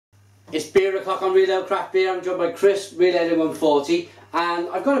It's beer o'clock on Real Ale Craft Beer. I'm joined by Chris, Real Ale 140, and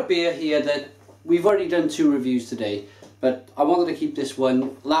I've got a beer here that we've already done 2 reviews today, but I wanted to keep this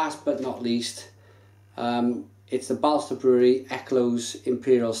one last but not least. It's the lsta Bryggeri Eklo's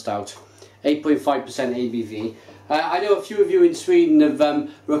Imperial Stout, 8.5% ABV. I know a few of you in Sweden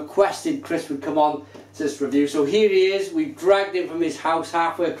have requested Chris would come on to this review, so here he is. We've dragged him from his house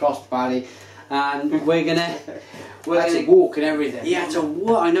halfway across the valley, and we're gonna walk and everything. He had to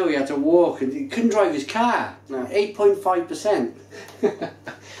walk. I know he had to walk, and he couldn't drive his car. No. 8.5%.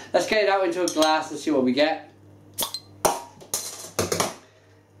 Let's get it out into a glass and see what we get. Right,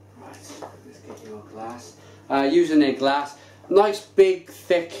 let's get you a glass. Using a glass, nice big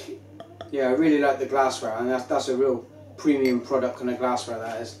thick. Yeah, I really like the glassware, and that's a real premium product on a glassware.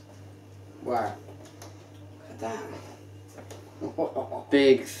 That is. Wow. Look at that.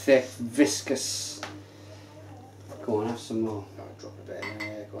 Big, thick, viscous. Go on, have some more. I'll drop a bit in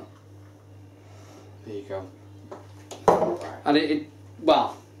there. Go on. There you go. Right. And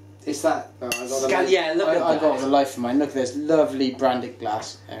well, it's that. Yeah, look at that. I got the life of mine. Look at this lovely branded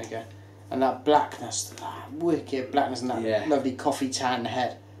glass. There we go. And that blackness, that wicked blackness, and that lovely coffee tan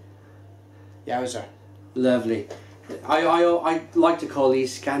head. Yowza. Lovely. I like to call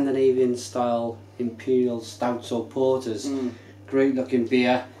these Scandinavian style Imperial Stouts or Porters. Great looking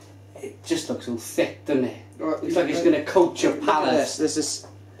beer. It just looks so thick, doesn't it? Right, looks like it's going to coat your palate. Let's just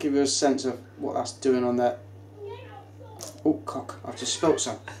give you a sense of what that's doing on that. Oh, cock. I've just spilt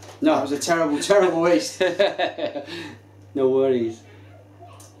some. No. That was a terrible, terrible waste. No worries.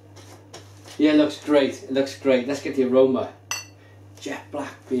 Yeah, it looks great. It looks great. Let's get the aroma. Jet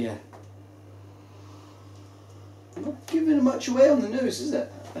black beer. Not giving much away on the nose, is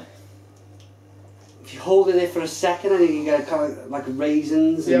it? If you hold it there for a second, I think you get kind of like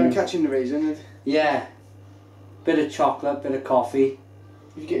raisins. Yeah, I'm catching the raisin. Yeah. Bit of chocolate, bit of coffee.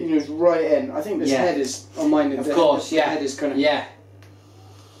 You get your nose right in. I think this head is on mine. Of course, the head is kind of. Yeah.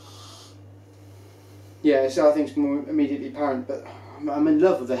 Yeah, so I think it's more immediately apparent, but I'm in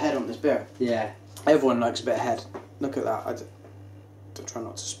love with the head on this beer. Yeah. Everyone likes a bit of head. Look at that. I don't try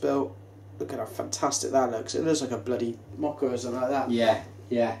not to spill. Look at how fantastic that looks. It looks like a bloody mocha or something like that. Yeah,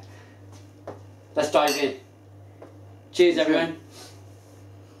 yeah. Let's dive in. Cheers, everyone.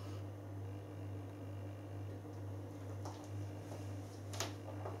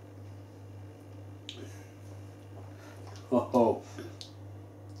 Oh.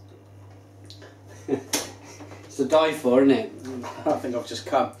 It's to die for, isn't it? I think I've just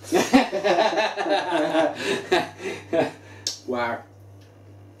come. Wow.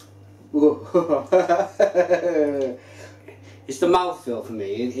 It's the mouthfeel for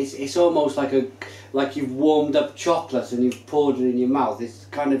me. It's almost like you've warmed up chocolate and you've poured it in your mouth. It's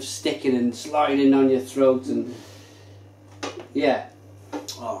kind of sticking and sliding down your throat, and yeah.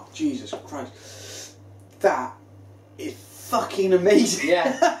 Oh, Jesus Christ. That is fucking amazing.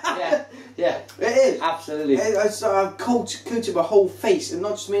 Yeah. It is. Absolutely. I've coated my whole face, and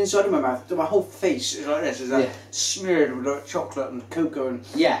not just the inside of my mouth, but my whole face is like this. It's like smeared with like chocolate and cocoa and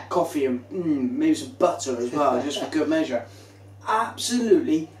coffee and maybe some butter as well, just for good measure.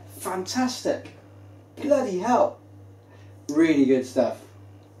 Absolutely fantastic. Bloody hell. Really good stuff.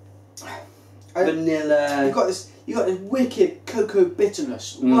 Vanilla. You got this wicked cocoa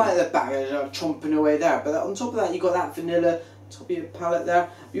bitterness right at the back, like chomping away there. But on top of that, you got that vanilla top of your palate there.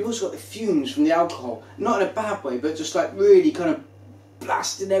 You've also got the fumes from the alcohol, not in a bad way, but just like really kind of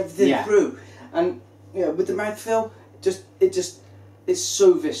blasting everything through. And with the mouthfeel, it's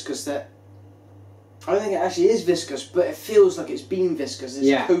so viscous that I don't think it actually is viscous, but it feels like it's been viscous.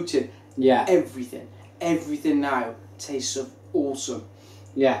 It's coated everything. Everything now tastes of awesome.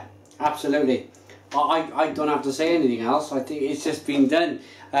 Yeah, absolutely. I don't have to say anything else. I think it's just been done.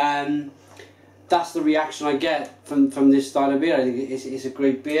 That's the reaction I get from this style of beer. I think it's a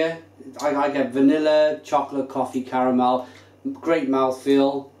great beer. I get vanilla, chocolate, coffee, caramel, great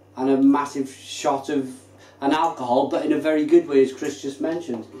mouthfeel, and a massive shot of an alcohol, but in a very good way, as Chris just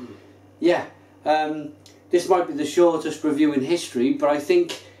mentioned. Yeah, this might be the shortest review in history, but I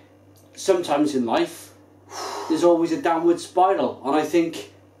think sometimes in life there's always a downward spiral, and I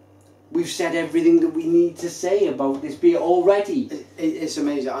think we've said everything that we need to say about this beer already. It's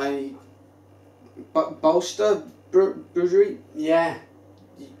amazing. lsta Bryggeri? Yeah.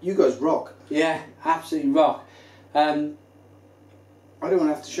 You guys rock. Yeah, absolutely rock. I don't want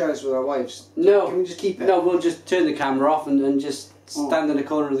to have to share this with our wives. No. Can we just keep it? No, we'll just turn the camera off and just stand in the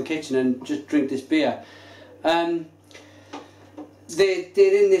corner of the kitchen and just drink this beer. They're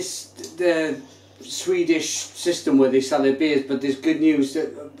in this Swedish system where they sell their beers, but there's good news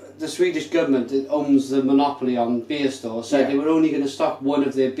that the Swedish government that owns the monopoly on beer stores said they were only going to stock one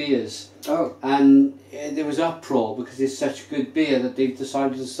of their beers. Oh. And there was uproar because it's such good beer that they've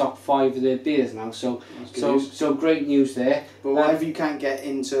decided to stock 5 of their beers now. So great news there. But whatever you can't get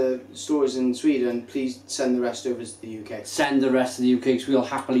into stores in Sweden, please send the rest over to the UK. Send the rest to the UK because we'll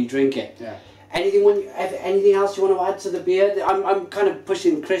happily drink it. Yeah. Anything else you want to add to the beer? I'm kind of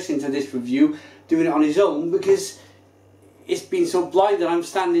pushing Chris into this review, doing it on his own because it's been so blind that I'm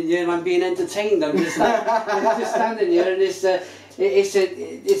standing here and I'm being entertained. I'm just standing here, and it's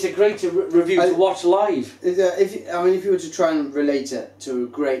a great review to watch live. If you were to try and relate it to a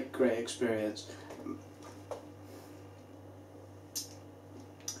great experience,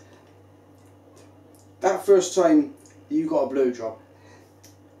 that first time you got a blowjob,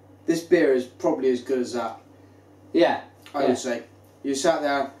 this beer is probably as good as that. Yeah, I would say. You sat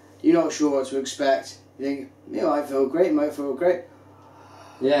there, you're not sure what to expect. You think, it might feel great,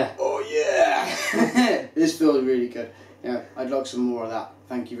 Yeah. Oh yeah! This feels really good. Yeah, I'd like some more of that.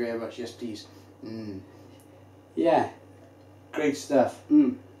 Thank you very much. Yes, please. Yeah. Great stuff.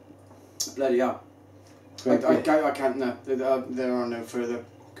 Bloody hell. I can't, no. There are no further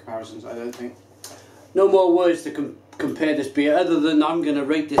comparisons, I don't think. No more words to compare this beer other than I'm going to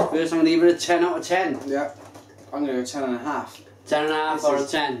rate this first. I'm going to give it a 10 out of 10. Yeah. I'm going to go 10.5. 10.5 or a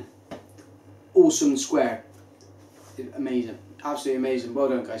 10. Awesome square. Amazing. Absolutely amazing. Well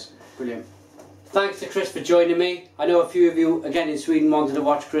done, guys. Brilliant. Thanks to Chris for joining me. I know a few of you, again in Sweden, wanted to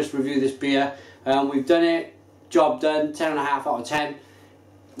watch Chris review this beer. We've done it. Job done. 10.5 out of 10.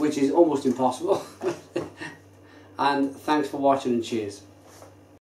 Which is almost impossible. And thanks for watching and cheers.